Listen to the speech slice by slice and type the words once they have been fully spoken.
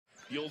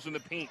Heels in the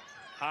paint.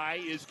 High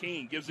is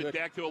Kane. Gives it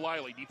back to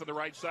O'Reilly. Deep on the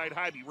right side.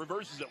 Haiby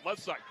reverses it. Left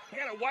side.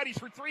 Hannah Whitish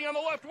for three on the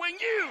left wing.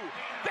 You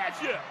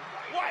betcha!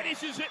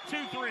 Whitish is hit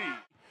 2-3.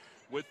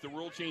 With the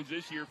rule change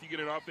this year, if you get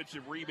an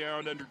offensive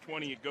rebound under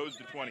 20, it goes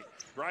to 20.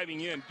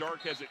 Driving in,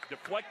 Dark has it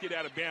deflected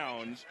out of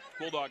bounds.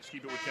 Bulldogs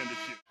keep it with 10 to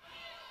shoot.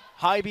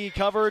 Haiby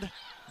covered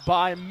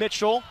by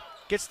Mitchell.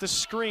 Gets the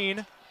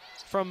screen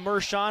from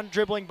Mershon,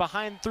 dribbling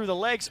behind through the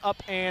legs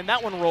up, and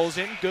that one rolls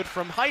in. Good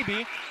from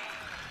Haiby.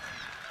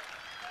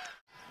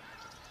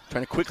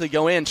 Trying to quickly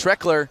go in.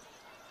 Treckler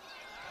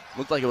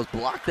looked like it was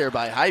blocked there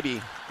by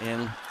Haiby.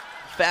 And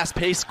fast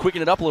pace,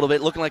 quicken it up a little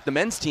bit, looking like the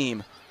men's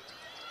team.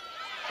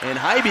 And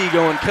Haiby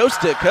going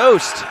coast to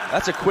coast.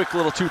 That's a quick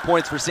little 2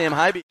 points for Sam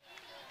Haiby.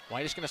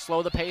 White is going to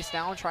slow the pace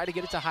now and try to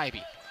get it to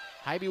Haiby.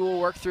 Haiby will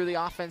work through the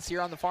offense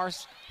here on the far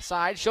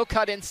side. She'll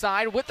cut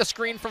inside with the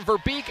screen from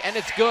Verbeek, and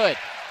it's good.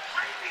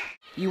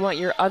 You want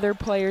your other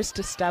players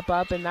to step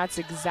up, and that's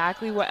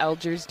exactly what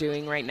Elger's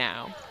doing right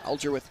now.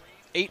 Elger with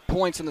 8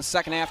 points in the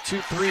second half,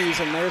 2 threes,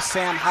 and there's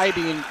Sam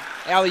Haiby. And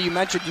Allie, you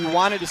mentioned you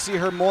wanted to see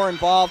her more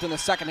involved in the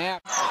second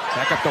half.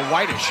 Back up to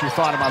Whitish, who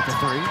thought about the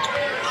three.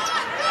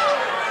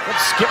 Good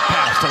skip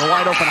pass to the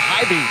wide open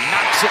Haiby.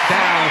 Knocks it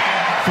down.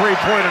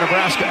 Three-pointer,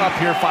 Nebraska up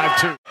here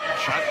 5-2.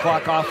 Shot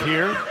clock off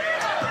here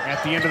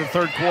at the end of the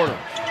third quarter.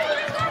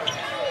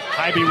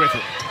 Haiby with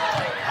it.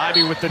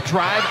 Haiby with the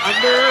drive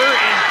under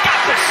and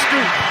got the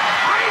scoop.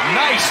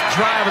 Nice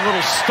drive, a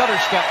little stutter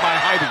step by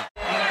Haiby.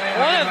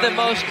 One of the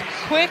most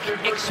quick,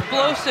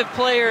 explosive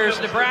players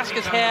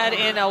Nebraska's had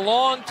in a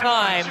long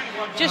time.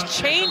 Just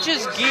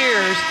changes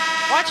gears.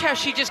 Watch how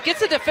she just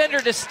gets a defender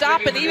to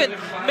stop and even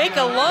make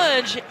a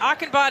lunge.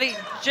 Achenbody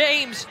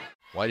James.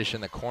 Whitish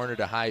in the corner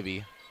to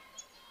Haiby.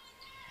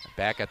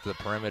 Back at the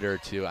perimeter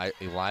to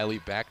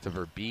Eiley, back to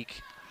Verbeek.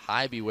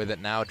 Haiby with it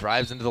now,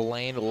 drives into the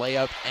lane,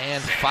 layup,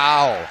 and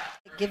foul.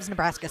 It gives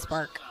Nebraska a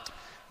spark.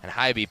 And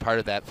Haiby, part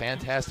of that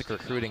fantastic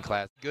recruiting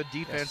class. Good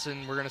defense,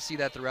 and we're going to see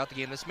that throughout the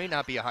game. This may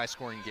not be a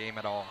high-scoring game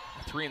at all.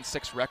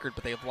 3-6 record,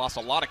 but they've lost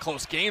a lot of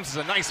close games. This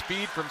is a nice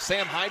feed from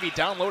Sam Haiby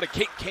down low to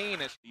Kate Kane.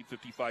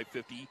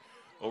 55-50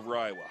 over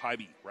Iowa.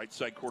 Haiby, right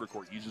side quarter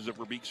court, uses a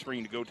Verbeek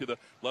screen to go to the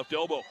left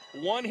elbow.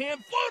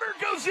 One-hand floater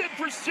goes in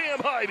for Sam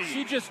Haiby.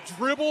 She just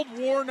dribbled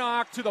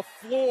Warnock to the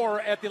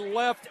floor at the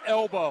left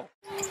elbow.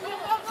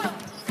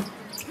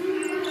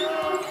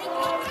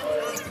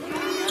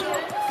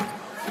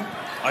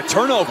 A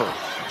turnover.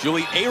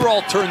 Julie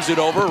Ayral turns it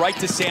over right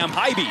to Sam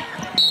Haiby.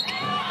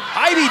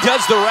 Haiby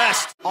does the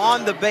rest.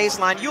 On the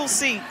baseline, you'll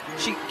see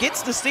she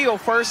gets the steal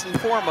first and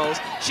foremost.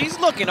 She's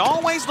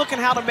always looking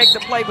how to make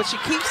the play, but she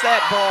keeps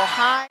that ball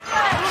high.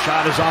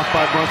 Shot is off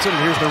by Brunson.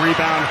 Here's the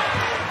rebound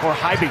for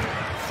Haiby.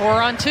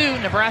 4 on 2.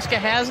 Nebraska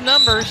has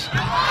numbers.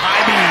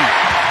 Haiby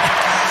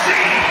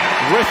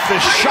with the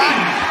shot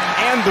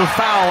and the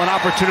foul. An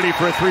opportunity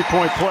for a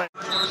three-point play.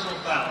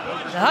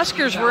 The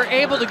Huskers were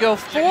able to go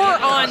 4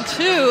 on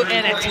 2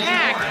 and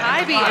attack.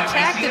 Haiby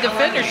attacked the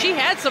defender. She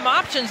had some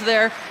options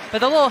there,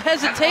 but a little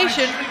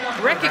hesitation,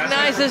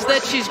 recognizes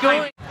that she's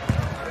going.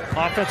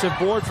 Offensive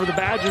board for the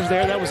Badgers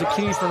there. That was a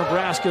key for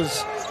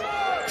Nebraska's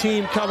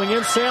team coming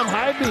in. Sam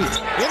Haiby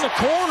in the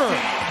corner.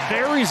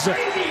 Buries it.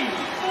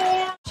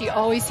 She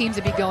always seems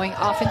to be going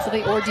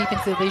offensively or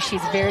defensively.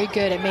 She's very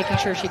good at making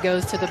sure she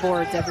goes to the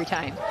boards every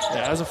time.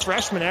 Yeah, as a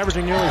freshman,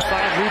 averaging nearly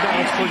 5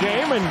 rebounds per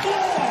game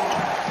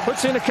and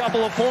puts in a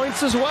couple of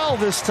points as well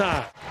this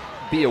time.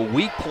 Be a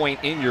weak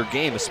point in your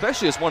game,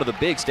 especially as one of the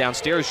bigs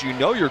downstairs. You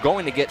know you're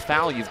going to get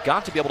fouled. You've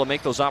got to be able to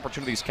make those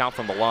opportunities count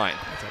from the line.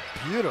 It's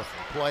a beautiful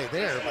play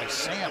there by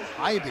Sam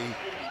Haiby.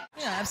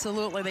 Yeah,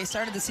 absolutely. They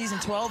started the season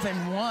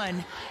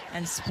 12-1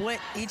 and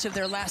split each of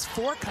their last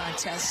 4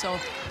 contests. So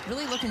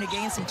really looking to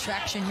gain some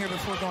traction here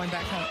before going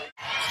back home.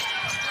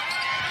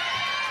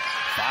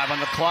 5 on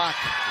the clock.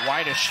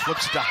 Whitish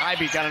flips it to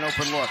Haiby. Got an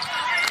open look.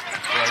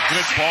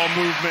 Good ball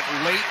movement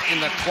late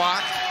in the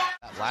clock.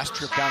 That last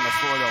trip down the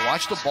floor, though.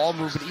 Watch the ball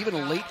movement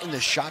even late in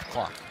the shot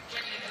clock.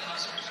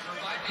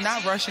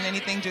 Not rushing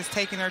anything, just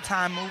taking their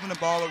time, moving the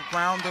ball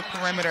around the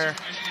perimeter.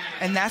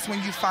 And that's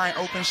when you find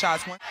open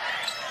shots.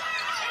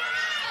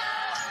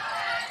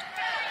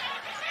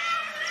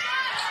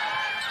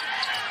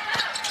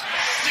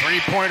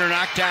 Three-pointer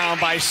knocked down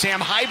by Sam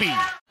Haiby.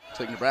 Looks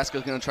like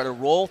Nebraska's going to try to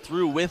roll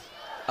through with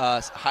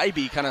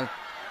Haiby kind of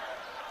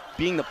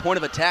being the point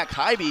of attack.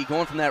 Haiby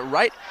going from that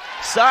right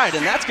side,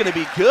 and that's going to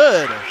be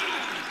good.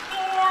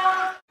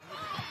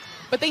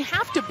 But they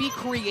have to be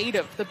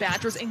creative, the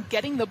Badgers, in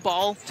getting the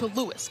ball to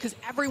Lewis, because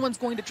everyone's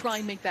going to try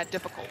and make that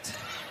difficult.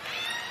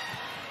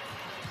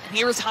 And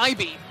here is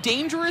Haiby,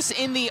 dangerous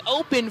in the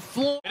open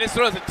floor.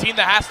 Minnesota is a team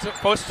that has to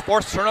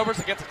force turnovers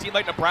against a team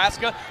like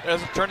Nebraska. That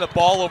doesn't turn the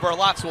ball over a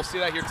lot, so we'll see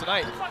that here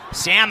tonight.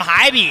 Sam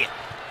Haiby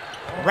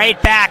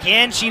right back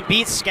in. She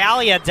beats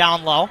Scalia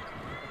down low.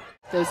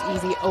 Those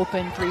easy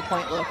open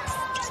three-point looks.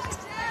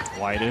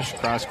 Whitish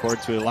cross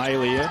court to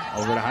Eiley.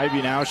 Over to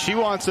Haiby now. She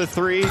wants a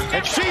three,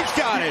 and she's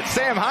got it.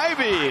 Sam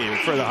Haiby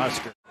for the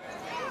Huskers.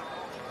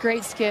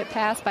 Great skip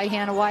pass by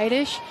Hannah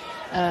Whitish.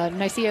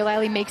 Nysia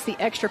Liley makes the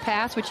extra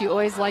pass, which you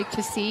always like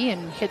to see,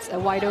 and hits a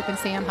wide open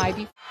Sam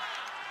Haiby.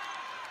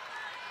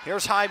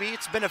 Here's Haiby.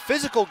 It's been a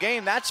physical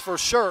game, that's for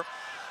sure.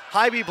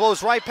 Haiby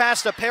blows right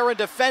past a pair of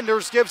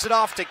defenders, gives it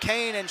off to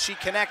Kane, and she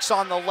connects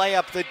on the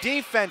layup. The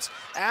defense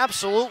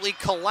absolutely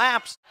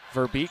collapsed.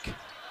 Verbeek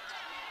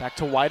back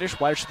to Whitish.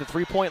 Whitish at the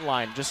three-point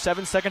line. Just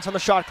 7 seconds on the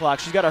shot clock.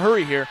 She's got to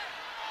hurry here.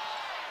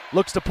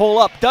 Looks to pull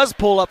up. Does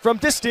pull up from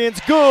distance.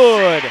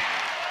 Good.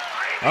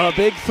 A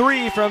big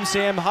three from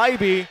Sam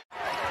Haiby.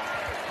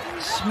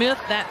 Smith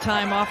that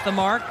time off the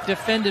mark.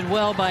 Defended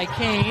well by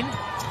Kane.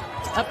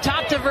 Up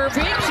top to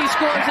Verbeek. She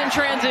scores in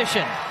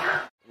transition.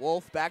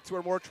 Wolf back to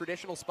her more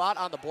traditional spot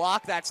on the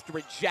block. That's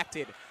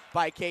rejected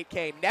by Kate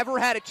Kane. Never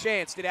had a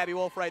chance, did Abby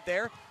Wolf right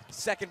there.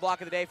 Second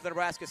block of the day for the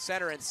Nebraska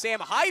center. And Sam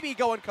Haiby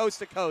going coast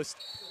to coast.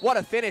 What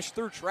a finish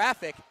through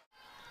traffic.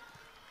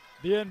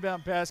 The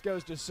inbound pass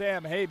goes to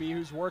Sam Haiby,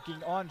 who's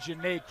working on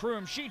Janae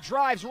Kroom. She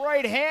drives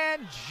right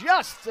hand,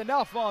 just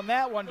enough on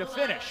that one to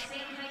finish.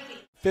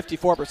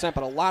 54%,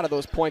 but a lot of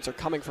those points are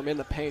coming from in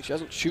the paint. She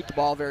doesn't shoot the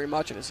ball very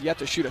much and has yet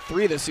to shoot a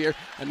three this year.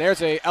 And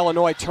there's a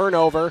Illinois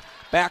turnover.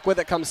 Back with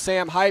it comes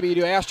Sam Haiby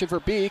to Ashton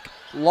Verbeek.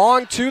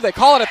 Long two, they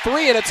call it a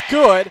three, and it's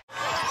good.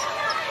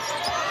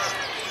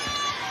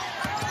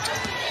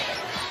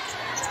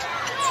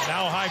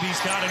 Now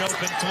Haiby's got an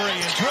open three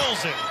and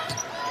drills it.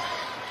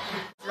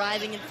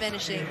 Driving and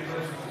finishing.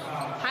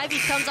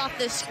 Haiby comes off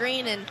this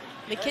screen, and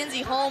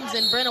Mackenzie Holmes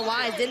and Brenna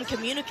Wise didn't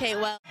communicate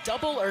well.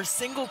 Double or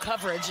single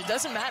coverage, it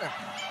doesn't matter.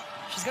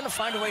 She's going to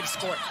find a way to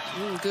score.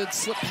 Good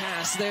slip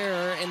pass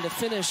there and the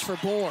finish for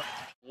Bohr.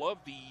 Love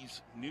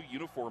these new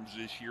uniforms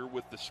this year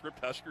with the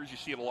script Huskers. You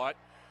see it a lot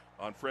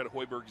on Fred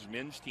Hoiberg's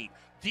men's team.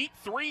 Deep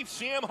three,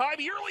 Sam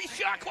Haiby, early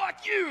shot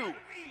clock, you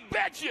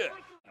betcha.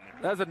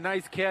 That was a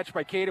nice catch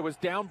by Kate. It was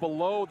down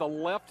below the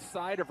left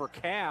side of her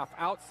calf,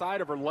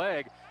 outside of her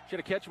leg. She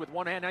had to catch it with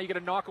one hand. Now you get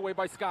a knock away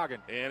by Scoggin.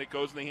 And it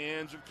goes in the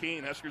hands of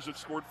Kane. Huskers have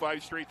scored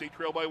 5 straight. They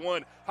trail by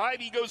 1.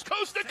 Haiby goes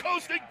coast to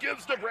coast and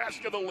gives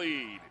Nebraska the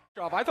lead.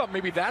 I thought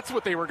maybe that's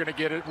what they were going to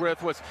get it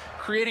with, was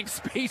creating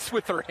space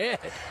with her head.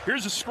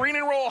 Here's a screen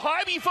and roll.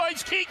 Haiby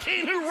finds Kate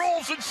Kane, who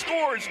rolls and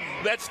scores.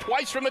 That's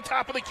twice from the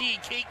top of the key.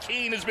 Kate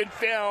Kane has been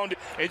found,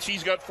 and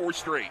she's got 4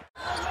 straight.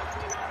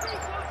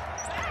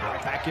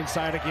 Back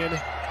inside again,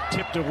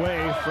 tipped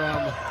away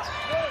from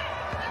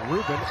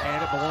Rubin,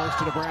 and it belongs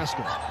to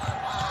Nebraska.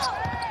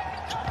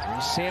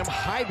 Sam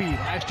Haiby,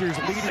 last year's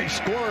leading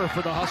scorer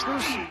for the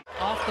Huskers.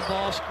 Off the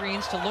ball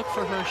screens to look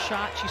for her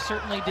shot. She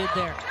certainly did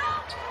there.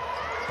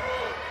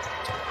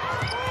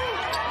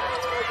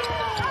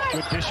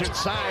 Good dish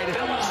inside.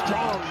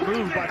 Strong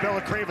move by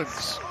Bella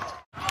Cravens.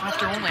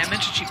 After only, I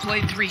mentioned she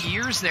played 3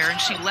 years there, and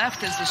she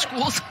left as the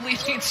school's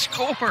leading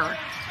scorer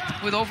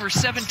with over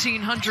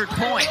 1,700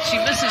 points. She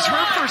misses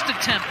her first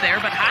attempt there,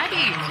 but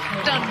Haiby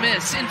doesn't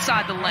miss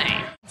inside the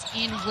lane.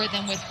 In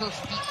rhythm with her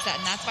feet set,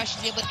 and that's why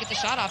she's able to get the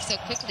shot off so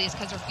quickly, is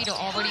because her feet are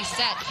already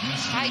set.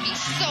 Haiby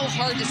so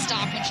hard to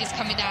stop when she's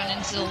coming down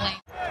into the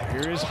lane.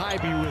 Here is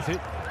Haiby with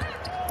it.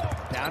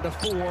 Down to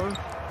 4.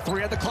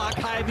 3 on the clock.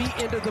 Haiby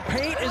into the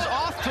paint, is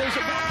off, throws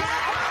it back.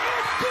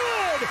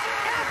 Good!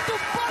 At the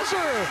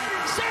buzzer!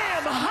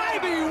 Sam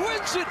Haiby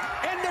wins it,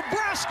 and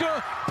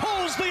Nebraska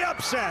pulls the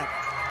upset.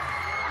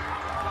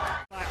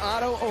 By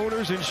Auto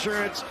Owners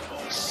Insurance,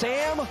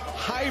 Sam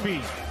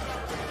Haiby.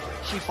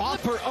 She's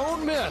off her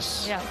own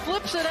miss. Yeah,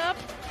 flips it up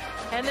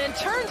and then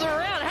turns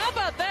around. How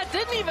about that?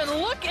 Didn't even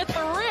look at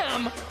the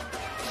rim.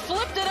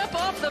 Flipped it up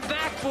off the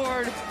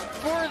backboard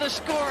for the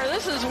score.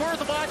 This is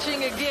worth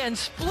watching again.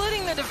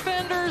 Splitting the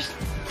defenders.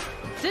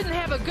 Didn't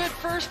have a good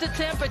first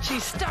attempt, but she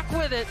stuck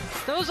with it.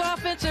 Those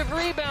offensive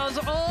rebounds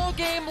all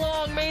game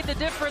long made the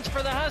difference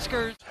for the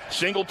Huskers.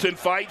 Singleton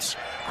fights.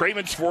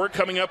 Craven's forward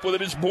coming up with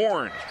it is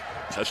Bourne.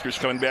 Huskers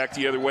coming back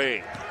the other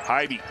way.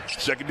 Haiby,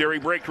 secondary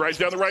break, drives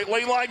down the right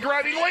lane line,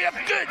 driving layup,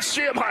 good,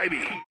 Sam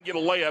Haiby. Get a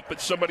layup, but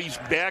somebody's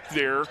back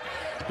there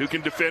who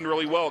can defend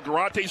really well.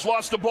 Garante's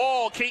lost the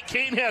ball, Kate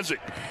Kane has it.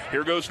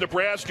 Here goes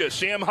Nebraska,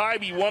 Sam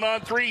Haiby,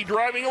 1-on-3,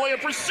 driving a layup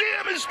for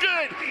Sam is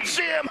good.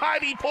 Sam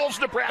Haiby pulls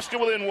Nebraska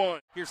within 1.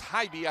 Here's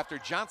Haiby after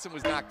Johnson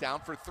was knocked down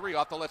for 3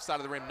 off the left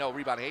side of the rim. No,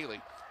 rebound Haley.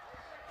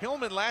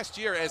 Hillman last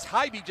year as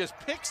Haiby just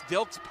picks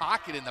Dilk's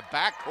pocket in the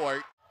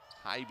backcourt.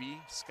 Haiby,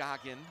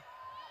 Scoggin,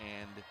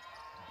 and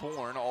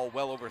Bourne all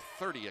well over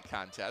 30 a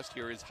contest.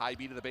 Here is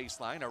Haiby to the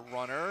baseline. A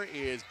runner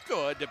is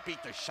good to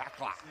beat the shot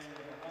clock.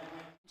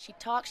 She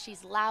talks,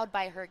 she's loud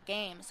by her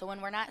game, so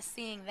when we're not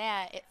seeing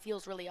that, it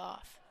feels really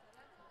off.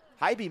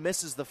 Haiby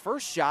misses the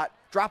first shot,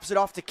 drops it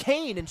off to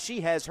Kane, and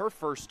she has her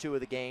first 2 of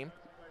the game.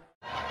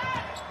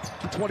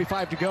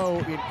 2:25 to go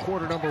in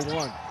quarter number 1.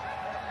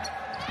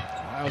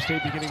 Ohio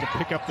State beginning to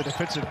pick up the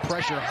defensive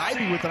pressure.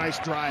 Haiby with a nice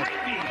drive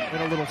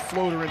and a little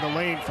floater in the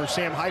lane for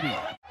Sam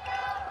Haiby.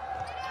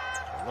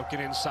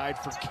 Looking inside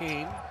for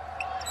Kane.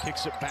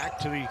 Kicks it back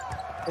to the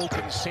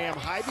open Sam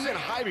Haiby, and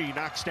Haiby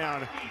knocks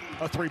down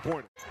a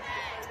 3-pointer.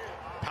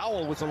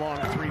 Powell with a long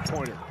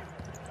 3-pointer.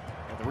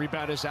 And the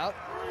rebound is out.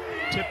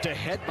 Tipped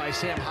ahead by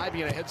Sam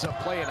Haiby, and a heads-up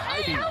play, and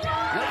Haiby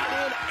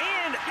right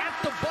in and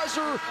the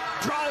buzzer,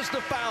 draws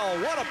the foul.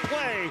 What a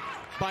play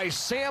by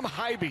Sam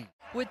Haiby.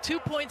 With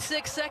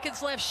 2.6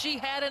 seconds left, she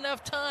had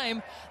enough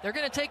time. They're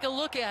going to take a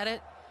look at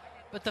it.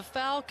 But the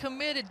foul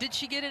committed. Did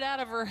she get it out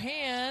of her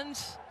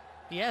hands?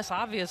 Yes,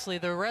 obviously.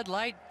 The red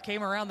light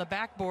came around the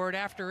backboard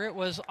after it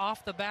was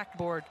off the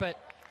backboard. But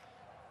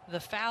the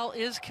foul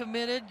is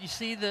committed. You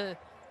see the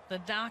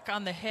knock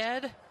on the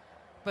head.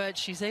 But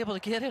she's able to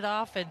get it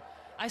off. And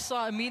I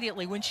saw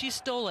immediately when she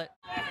stole it.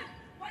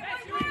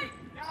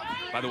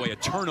 By the way, a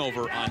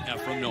turnover on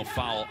Ephraim. No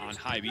foul on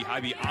Haiby.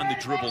 Haiby on the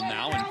dribble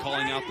now and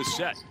calling out the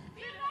set.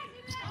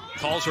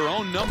 Calls her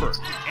own number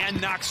and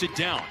knocks it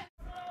down.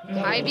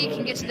 Haiby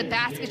can get to the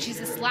basket. She's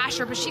a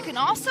slasher, but she can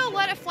also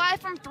let it fly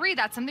from three.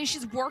 That's something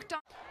she's worked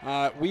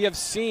on. We have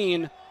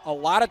seen a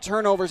lot of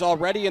turnovers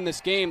already in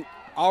this game,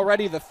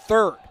 already the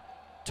third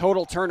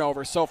total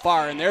turnover so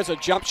far. And there's a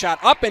jump shot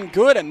up and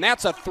good, and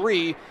that's a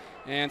three.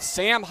 And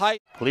Sam Haiby.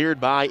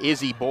 Cleared by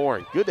Izzy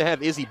Bourne. Good to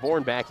have Izzy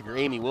Bourne back in your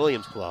Amy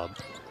Williams club.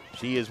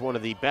 She is one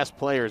of the best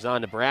players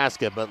on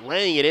Nebraska, but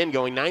laying it in,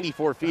 going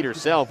 94 feet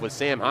herself with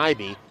Sam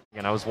Haiby.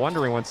 And I was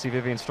wondering when C.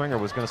 Vivian Stringer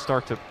was going to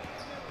start to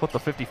put the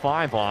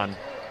 55 on,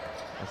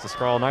 as the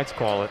Scarlet Knights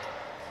call it.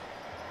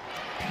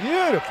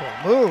 Beautiful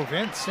move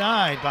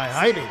inside by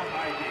Haiby.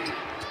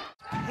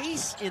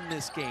 Pace in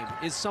this game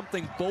is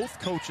something both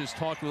coaches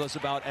talked with us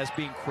about as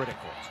being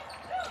critical.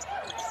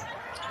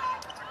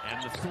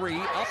 And the three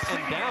up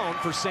and down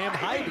for Sam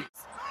Haiby.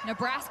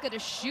 Nebraska to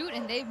shoot,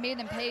 and they've made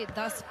them pay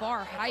thus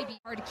far. Haiby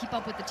hard to keep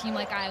up with a team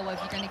like Iowa if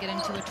you're going to get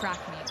into a track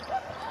meet.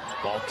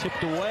 Ball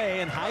tipped away,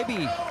 and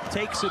Haiby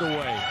takes it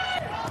away.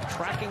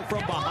 Tracking from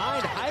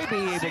behind,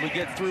 Haiby able to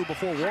get through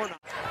before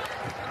Warnock.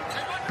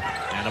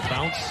 And a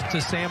bounce to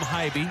Sam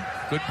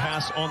Haiby. Good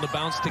pass on the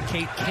bounce to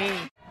Kate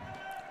Kane.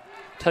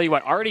 Tell you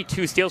what, already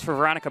 2 steals for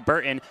Veronica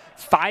Burton,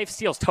 5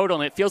 steals total,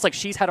 and it feels like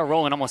she's had a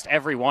role in almost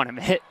every one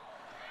of it.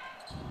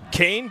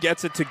 Kane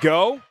gets it to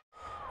go.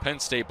 Penn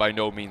State by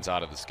no means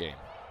out of this game.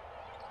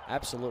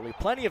 Absolutely.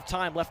 Plenty of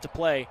time left to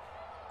play.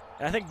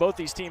 And I think both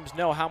these teams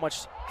know how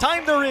much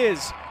time there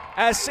is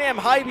as Sam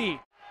Haiby.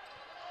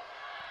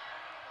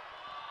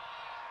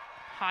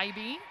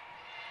 Haiby.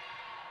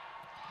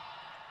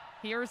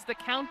 Here's the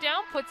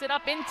countdown, puts it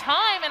up in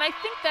time, and I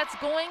think that's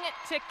going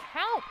to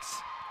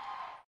count.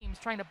 Teams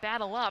trying to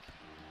battle up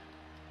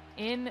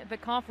in the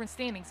conference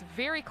standings.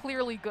 Very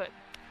clearly good.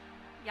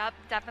 Yep,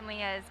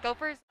 definitely is.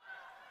 Gophers.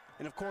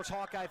 And of course,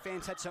 Hawkeye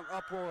fans had some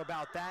uproar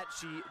about that.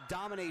 She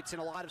dominates in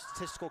a lot of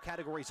statistical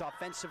categories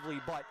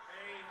offensively, but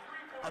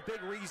a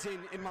big reason,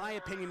 in my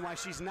opinion, why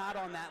she's not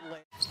on that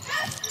list.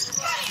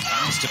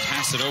 Tries to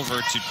pass it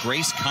over to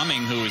Grace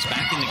Cumming, who is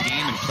back in the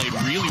game and played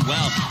really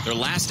well their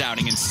last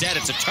outing. Instead,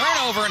 it's a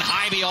turnover, and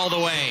Haiby all the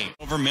way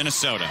over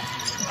Minnesota.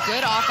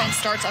 Good offense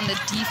starts on the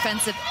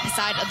defensive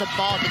side of the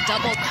ball. The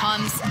double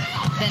comes,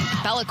 then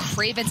Bella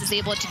Cravens is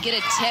able to get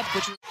a tip,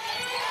 which...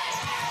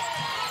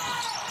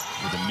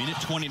 With a minute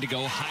 20 to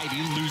go,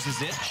 Haiby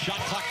loses it. Shot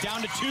clock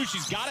down to 2.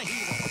 She's got a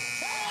heater.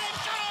 And it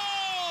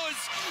goes!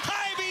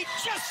 Haiby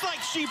just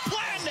like she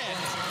planned it.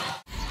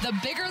 The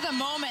bigger the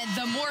moment,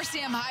 the more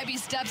Sam Haiby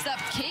steps up.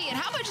 Kate, and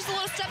how about just a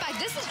little step back?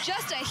 This is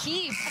just a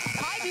heave.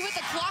 Haiby with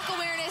the clock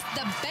awareness.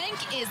 The bank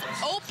is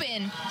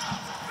open.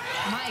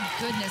 My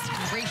goodness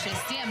gracious,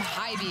 Sam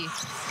Haiby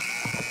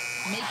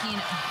making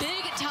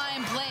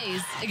big-time plays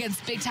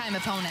against big-time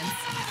opponents.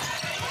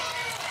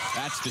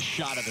 That's the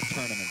shot of the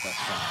tournament thus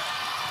far.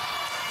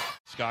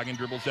 Scoggin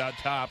dribbles out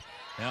top.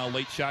 Now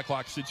late shot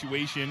clock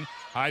situation.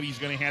 Haiby's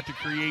going to have to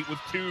create with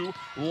 2.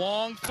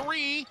 Long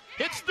 3.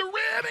 Hits the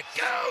rim. It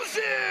goes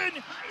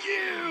in.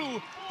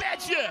 You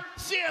betcha.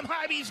 Sam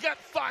Haiby's got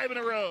 5 in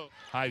a row.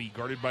 Haiby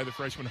guarded by the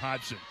freshman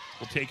Hodgson.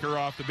 Will take her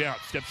off the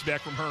bounce. Steps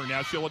back from her.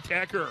 Now she'll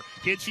attack her.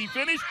 Can she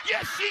finish?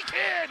 Yes, she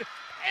can.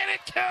 And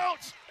it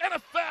counts. And a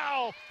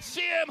foul.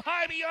 Sam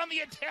Haiby on the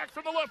attack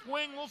from the left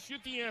wing will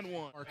shoot the and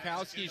one.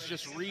 Markowski's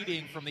just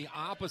reading from the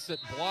opposite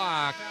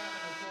block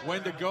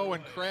when to go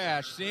and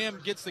crash. Sam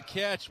gets the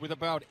catch with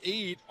about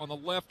 8 on the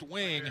left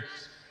wing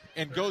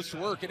and goes to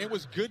work. And it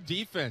was good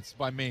defense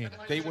by Maine.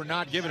 They were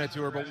not giving it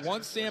to her. But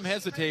once Sam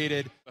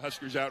hesitated. The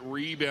Huskers out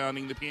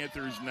rebounding the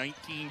Panthers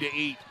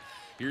 19-8.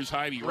 Here's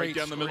Haiby right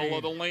down the screen. middle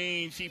of the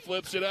lane. She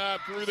flips it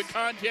up through the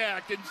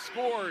contact and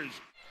scores.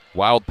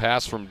 Wild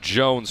pass from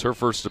Jones, her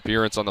first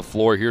appearance on the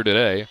floor here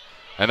today.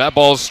 And that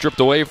ball is stripped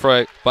away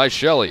by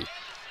Shelley.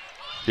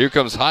 Here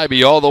comes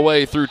Haiby all the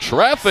way through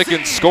traffic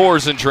and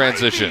scores in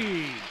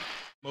transition.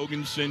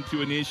 Mogensen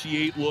to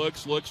initiate,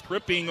 looks,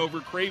 tripping over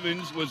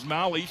Cravens was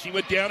Molly. She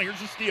went down,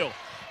 here's a steal.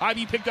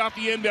 Haiby picked off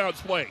the inbounds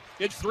play.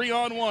 It's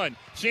 3-on-1.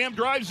 Sam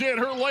drives in,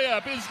 her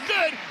layup is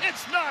good.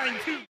 It's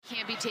 9-2.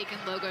 Can't be taking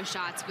logo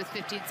shots with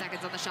 15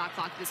 seconds on the shot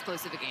clock this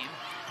close of a game.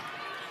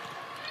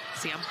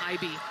 Sam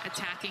Haiby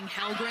attacking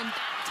Hellgren.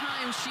 That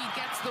time she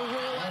gets the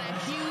roll at a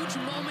huge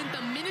moment.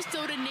 The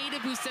Minnesota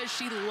native who says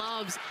she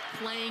loves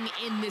playing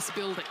in this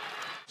building.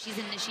 She's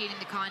initiating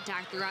the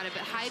contact throughout it,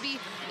 but Haiby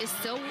is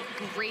so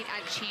great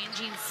at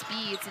changing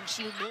speeds, and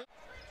she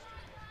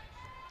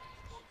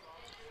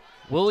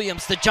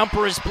Williams, the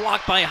jumper is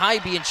blocked by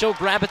Haiby, and she'll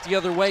grab it the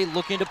other way,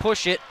 looking to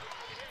push it.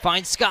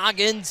 Finds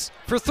Scoggins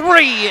for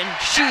three,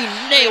 and she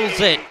nails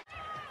it.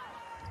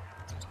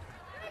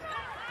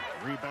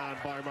 Rebound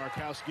by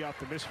Markowski off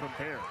the miss from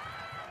Bear.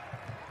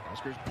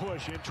 Huskers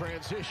push in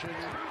transition,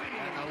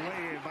 and a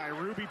lay-in by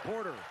Ruby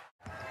Porter.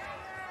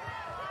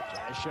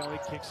 Jai Shelley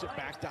kicks it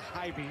back to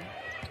Haiby.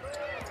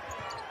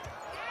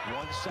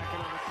 1 second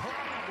on the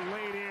clock,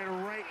 laid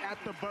in right at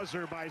the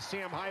buzzer by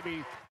Sam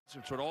Haiby.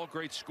 It's what all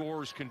great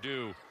scorers can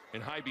do,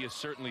 and Haiby is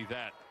certainly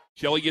that.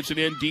 Shelley gets it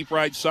in deep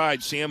right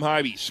side. Sam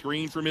Haiby,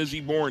 screen from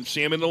Izzy Bourne.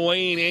 Sam in the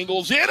lane,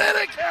 angles in, and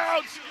it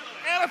counts!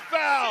 And a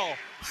foul!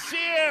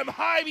 Sam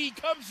Haiby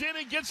comes in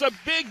and gets a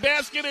big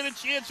basket and a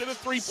chance at a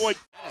three-point.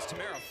 That is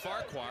Tamara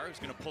Farquhar, who's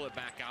going to pull it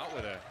back out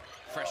with a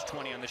fresh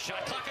 20 on the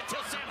shot clock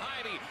until Sam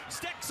Haiby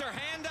sticks her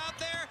hand out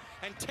there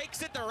and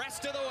takes it the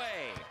rest of the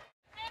way.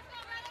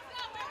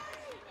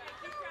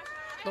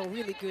 Well,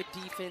 really good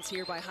defense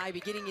here by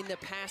Haiby, getting in the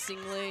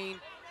passing lane,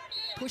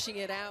 pushing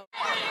it out.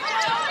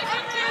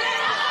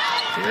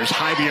 Here's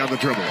Haiby on the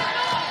dribble.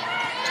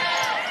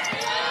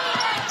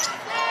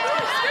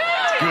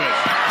 Good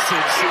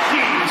passage.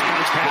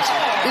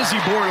 Izzy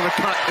Bourne on the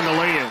cut and the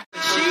lay-in.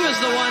 She was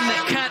the one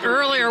that cut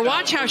earlier.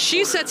 Watch how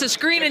she sets a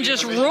screen and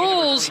just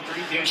rolls.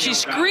 She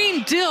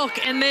screened Dilk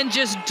and then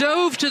just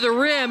dove to the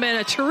rim, and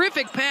a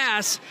terrific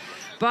pass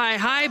by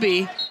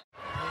Haiby.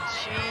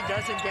 She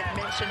doesn't get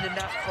mentioned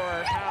enough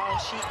for how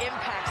she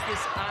impacts this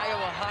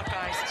Iowa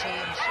Hawkeyes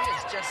team. She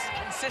is just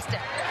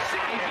consistent.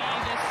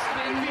 The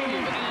spin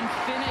move and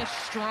finish.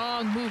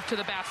 Strong move to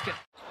the basket.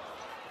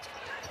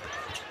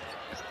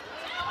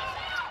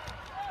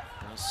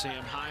 Now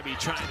Sam Haiby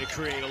trying to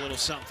create a little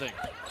something.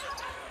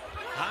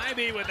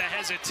 Haiby with the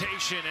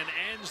hesitation and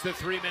ends the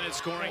 3-minute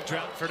scoring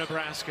drought for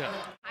Nebraska.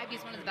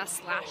 Haiby's one of the best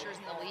slashers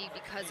in the league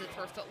because of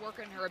her footwork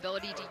and her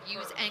ability to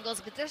use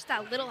angles, but there's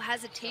that little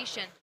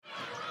hesitation.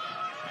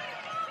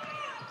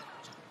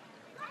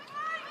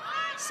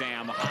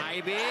 Sam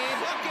Haiby,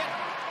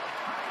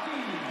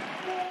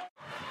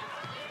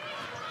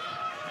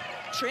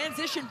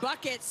 Transition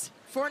buckets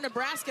for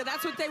Nebraska.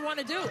 That's what they want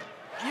to do.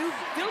 You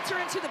filter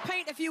into the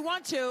paint if you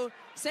want to.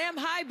 Sam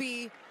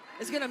Haiby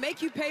is going to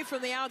make you pay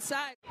from the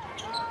outside.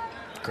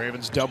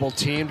 Cravens double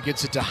teamed,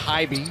 gets it to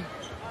Haiby.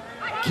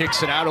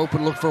 Kicks it out,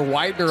 open look for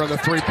Widener on the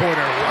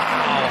three-pointer.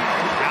 Wow.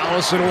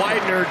 Allison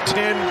Widener,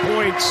 10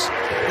 points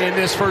in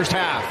this first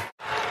half.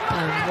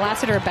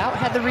 Lassiter about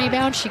had the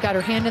rebound. She got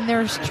her hand in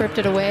there, stripped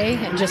it away,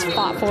 and just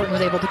fought for it and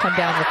was able to come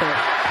down with it.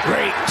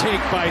 Great take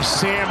by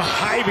Sam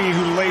Haiby,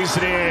 who lays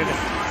it in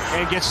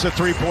and gets the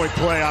three-point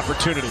play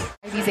opportunity.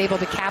 He's able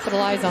to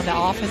capitalize on the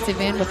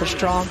offensive end with a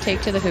strong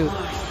take to the hoop.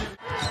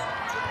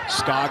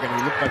 Scoggin,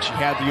 who looked like she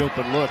had the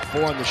open look.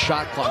 4 on the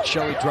shot clock.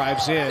 Shelley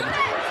drives in.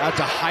 Out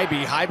to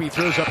Haiby. Haiby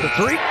throws up the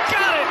three.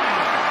 Got it!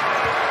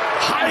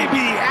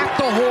 Haiby at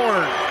the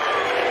horn.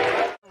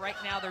 Right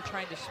now they're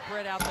trying to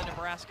spread out the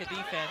Nebraska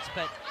defense,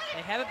 but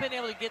they haven't been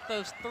able to get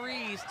those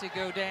threes to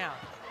go down.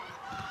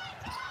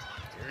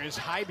 Here is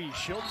Haiby.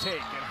 She'll take,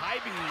 and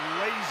Haiby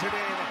lays it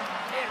in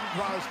and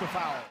draws the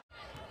foul.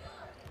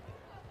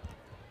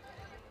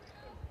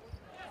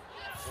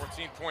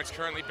 14 points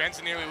currently.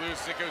 Benson nearly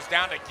loses it, goes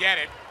down to get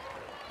it.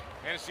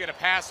 Managed to get a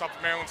pass off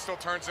Maryland, still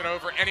turns it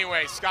over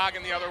anyway.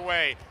 Scoggin the other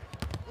way.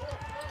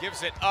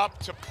 Gives it up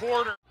to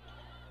Porter.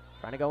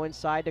 Trying to go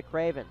inside to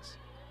Cravens.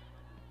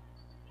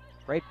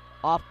 Great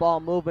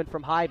off-ball movement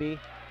from Haiby,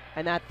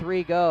 and that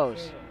three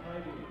goes.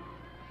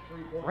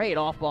 Great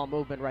off-ball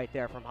movement right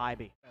there from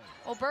Haiby.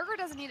 Well, Berger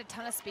doesn't need a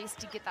ton of space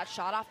to get that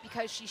shot off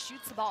because she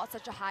shoots the ball at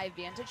such a high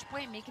vantage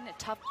point, making it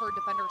tough for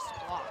defenders to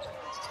block.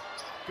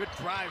 Good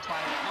drive by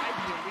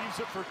Haiby and leaves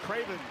it for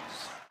Cravens.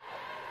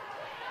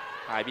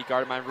 Haiby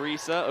guarded by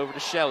Marisa, over to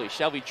Shelley.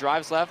 Shelley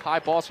drives left, high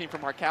ball screen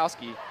from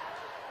Markowski.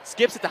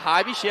 Skips it to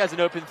Haiby, she has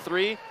an open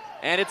three,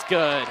 and it's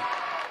good.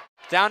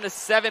 Down to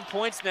 7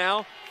 points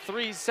now,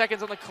 3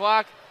 seconds on the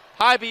clock.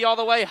 Haiby all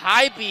the way,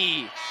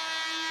 Haiby.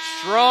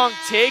 Strong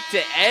take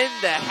to end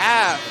the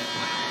half.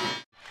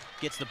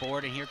 Gets the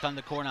board, and here come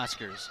the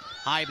Cornhuskers.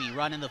 Haiby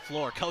running the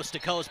floor, coast to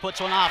coast,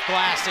 puts one off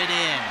glass and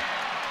in.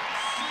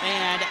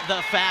 And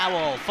the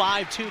foul,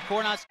 5-2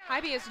 Cornhuskers.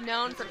 Haiby is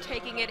known for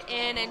taking it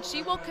in, and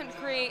she will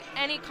create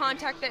any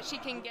contact that she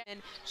can get.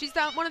 And she's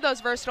one of those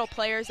versatile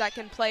players that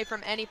can play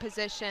from any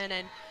position,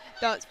 and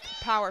that's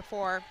power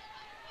for.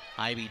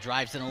 Haiby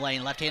drives in the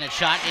lane, left-handed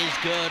shot is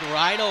good,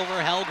 right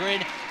over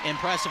Helgren.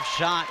 Impressive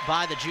shot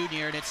by the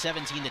junior, and it's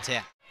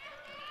 17-10.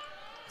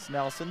 It's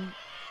Nelson.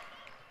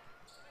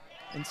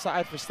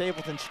 Inside for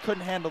Stapleton. She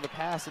couldn't handle the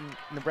pass, and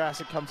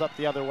Nebraska comes up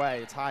the other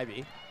way. It's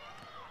Haiby.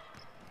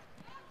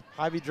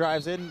 Haiby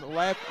drives in,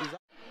 left.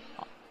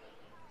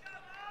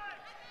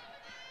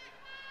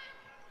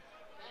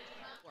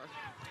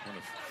 One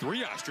of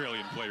 3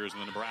 Australian players in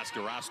the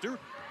Nebraska roster.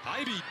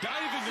 Haiby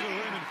diving to the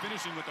rim and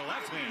finishing with the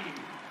left hand.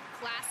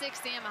 Classic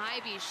Sam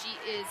Haiby. She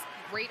is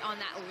great on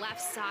that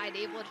left side,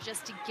 able to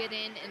just to get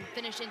in and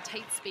finish in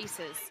tight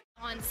spaces.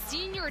 On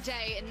senior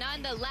day,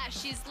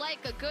 nonetheless, she's like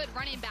a good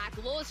running back.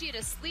 Lulls you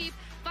to sleep,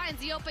 finds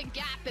the open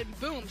gap, and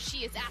boom,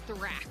 she is at the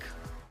rack.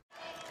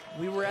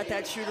 We were at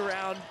that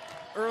shoot-around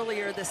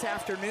earlier this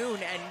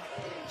afternoon, and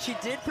she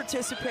did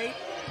participate,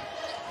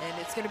 and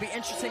it's going to be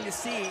interesting to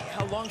see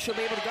how long she'll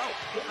be able to go.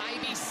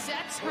 Haiby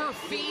sets her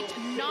feet,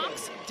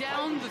 knocks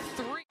down the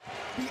three.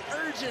 The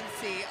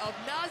urgency of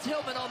Naz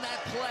Hillman on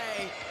that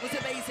play was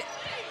amazing.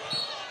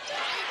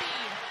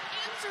 Haiby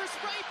answers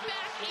right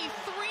back, a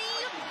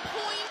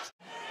 3-point.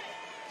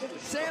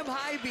 Sam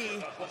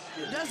Haiby,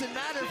 doesn't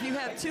matter if you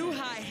have too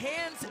high,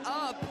 hands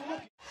up.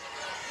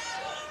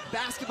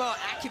 Basketball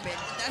acumen,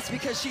 that's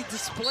because she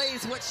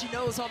displays what she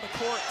knows on the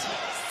court.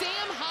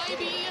 Sam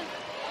Haiby,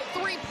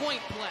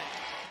 3-point play.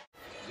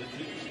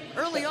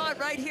 Early on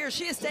right here,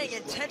 she is staying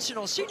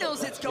intentional. She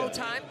knows it's go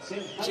time.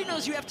 She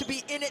knows you have to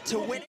be in it to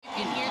win it.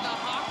 You can hear the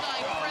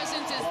Hawkeye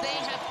presence as they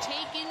have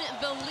taken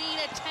the lead.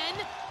 A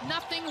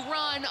 10-0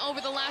 run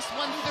over the last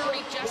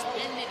 130 just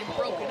ended and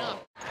broken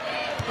up.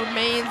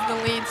 Remains the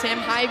lead. Sam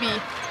Haiby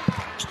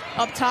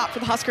up top for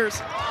the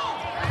Huskers.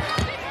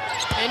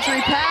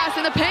 Entry pass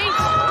in the paint.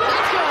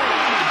 That's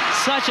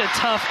good. Such a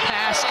tough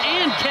pass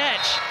and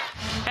catch.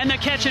 And the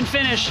catch and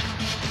finish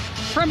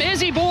from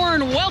Izzy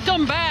Bourne.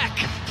 Welcome back,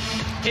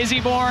 Izzy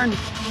Bourne.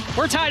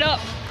 We're tied up.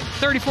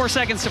 34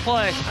 seconds to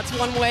play. That's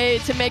one way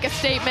to make a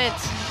statement.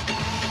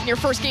 In your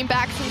first game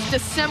back since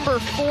December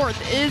 4th,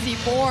 Izzy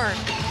Bourne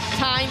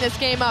tying this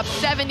game up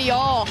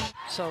 70-all.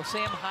 So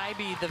Sam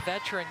Haiby, the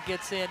veteran,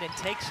 gets in and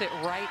takes it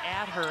right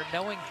at her,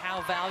 knowing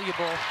how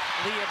valuable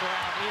Leah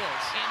Brown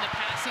is. And the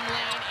passing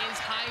lane is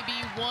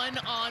Haiby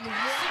one-on-one.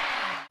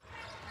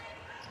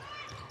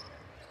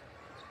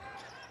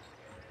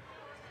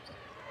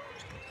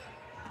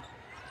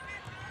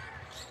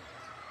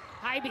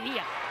 Haiby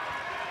here.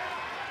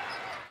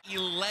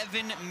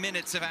 11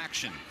 minutes of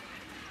action.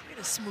 Way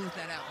to smooth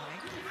that out,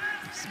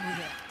 Mike. Smooth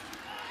it.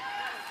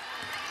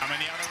 Coming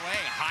the other way,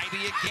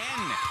 Haiby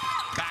again.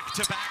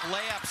 Back-to-back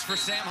layups for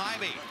Sam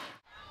Haiby.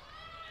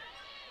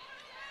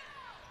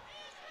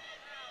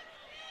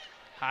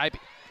 Haiby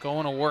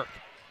going to work.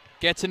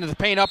 Gets into the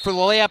paint up for the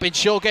layup, and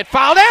she'll get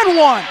fouled and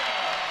one.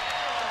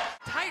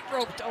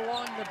 Tight-roped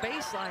along the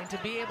baseline to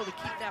be able to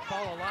keep that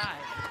ball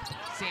alive.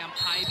 Sam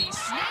Haiby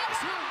snags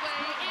her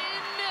way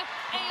in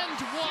and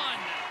one.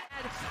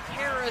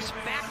 Harris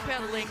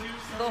backpedaling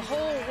the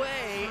whole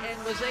way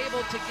and was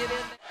able to get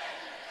in.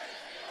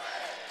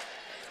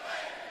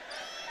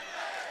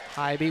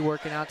 Haiby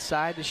working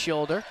outside the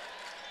shoulder.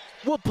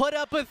 Will put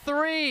up a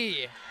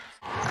three.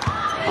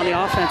 On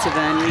the offensive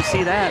end, you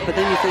see that, but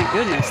then you think,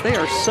 goodness, they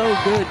are so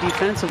good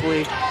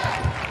defensively.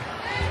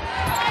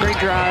 Great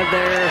drive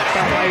there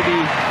by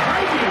Haiby.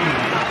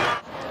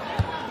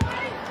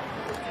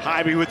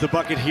 Haiby with the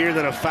bucket here,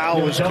 then a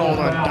foul was called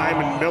on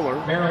Diamond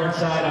Miller. Maryland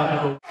side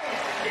on the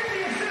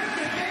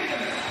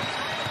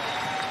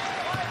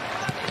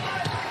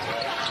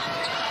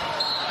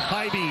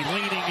Haiby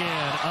leaning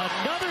in.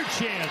 Another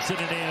chance at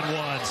an and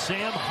one.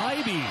 Sam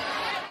Haiby.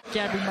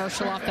 Gabby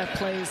Marshall off that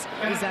plays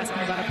is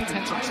asking about a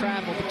potential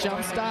travel. The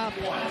jump stop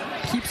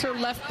keeps her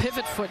left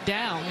pivot foot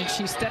down, and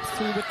she steps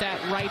through with that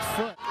right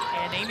foot.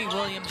 And Amy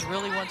Williams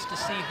really wants to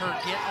see her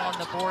get on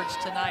the boards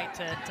tonight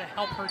to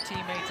help her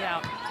teammates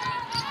out.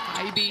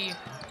 Haiby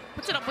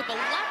puts it up with the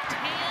left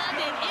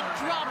hand, and it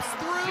drops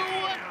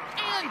through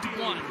and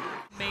one.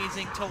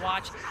 Amazing to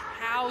watch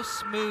how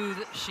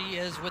smooth she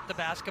is with the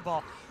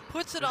basketball.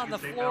 Puts it on the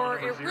floor.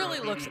 It really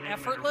looks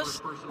effortless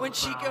when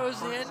she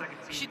goes in.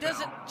 She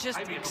doesn't just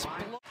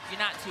explode. You're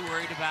not too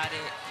worried about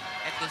it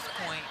at this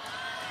point.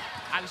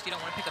 Obviously, you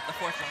don't want to pick up the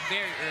fourth one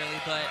very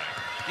early, but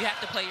you have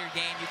to play your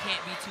game. You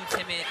can't be too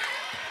timid.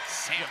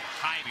 Sam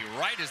Haiby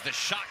right as the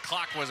shot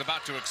clock was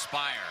about to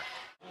expire.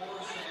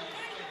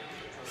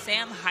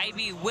 Sam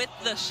Haiby with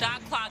the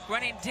shot clock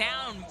running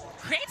down.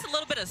 Creates a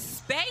little bit of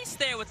space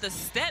there with the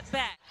step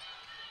back.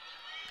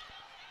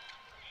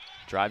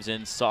 Drives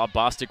in, saw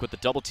Bostic with the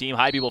double team.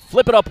 Haiby will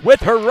flip it up with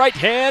her right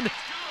hand.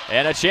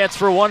 And a chance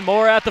for one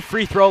more at the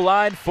free throw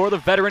line for the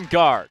veteran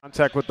guard.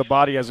 Contact with the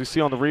body, as we see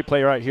on the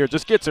replay right here,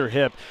 just gets her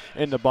hip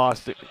into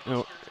Bostic,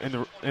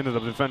 into the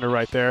defender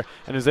right there,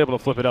 and is able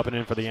to flip it up and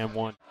in for the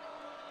M1.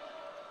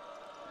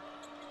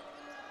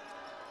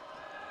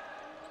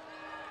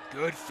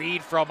 Good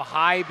feed from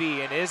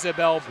Haiby, and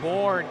Isabel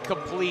Bourne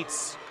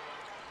completes.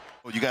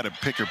 You got to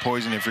pick your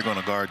poison if you're going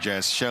to guard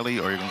Jazz Shelley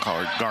or you're going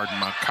to guard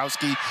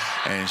Markowski.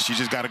 And she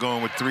just got to go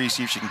in with three,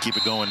 see if she can keep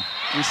it going.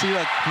 We see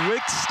a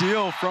quick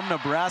steal from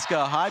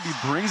Nebraska.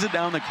 Haiby brings it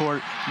down the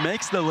court,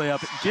 makes the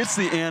layup, gets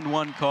the and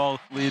one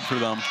call, lead for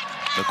them.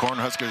 The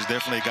Cornhuskers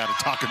definitely got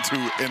a talking to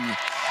in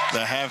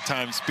the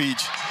halftime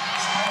speech.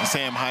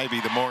 Sam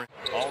Haiby, the more.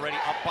 Already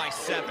up by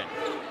 7.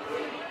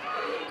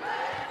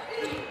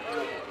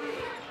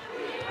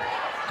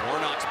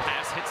 Warnock's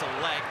pass hits a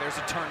leg. There's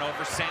a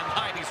turnover. Sam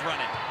Haiby's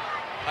running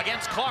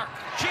against Clark.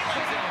 She lays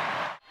it in.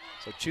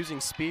 So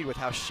choosing speed with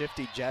how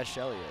shifty Jazz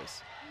Shelley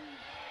is.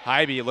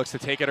 Haiby looks to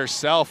take it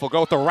herself. Will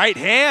go with the right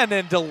hand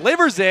and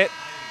delivers it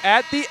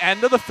at the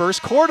end of the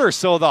first quarter.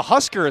 So the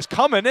Huskers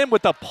coming in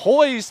with a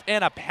poise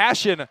and a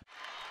passion.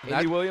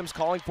 Amy Williams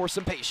calling for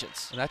some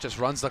patience. And that just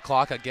runs the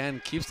clock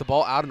again, keeps the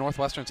ball out of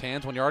Northwestern's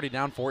hands when you're already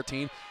down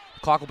 14. The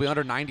clock will be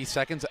under 90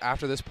 seconds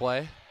after this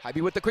play.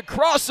 Haiby with the quick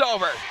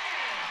crossover.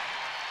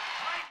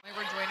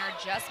 Joyner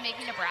just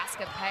making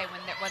Nebraska pay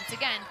when, once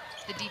again,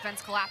 the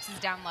defense collapses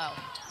down low.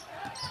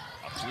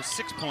 Up to a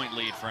 6-point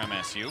lead for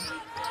MSU.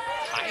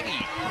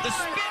 Haiby, the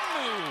spin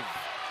move.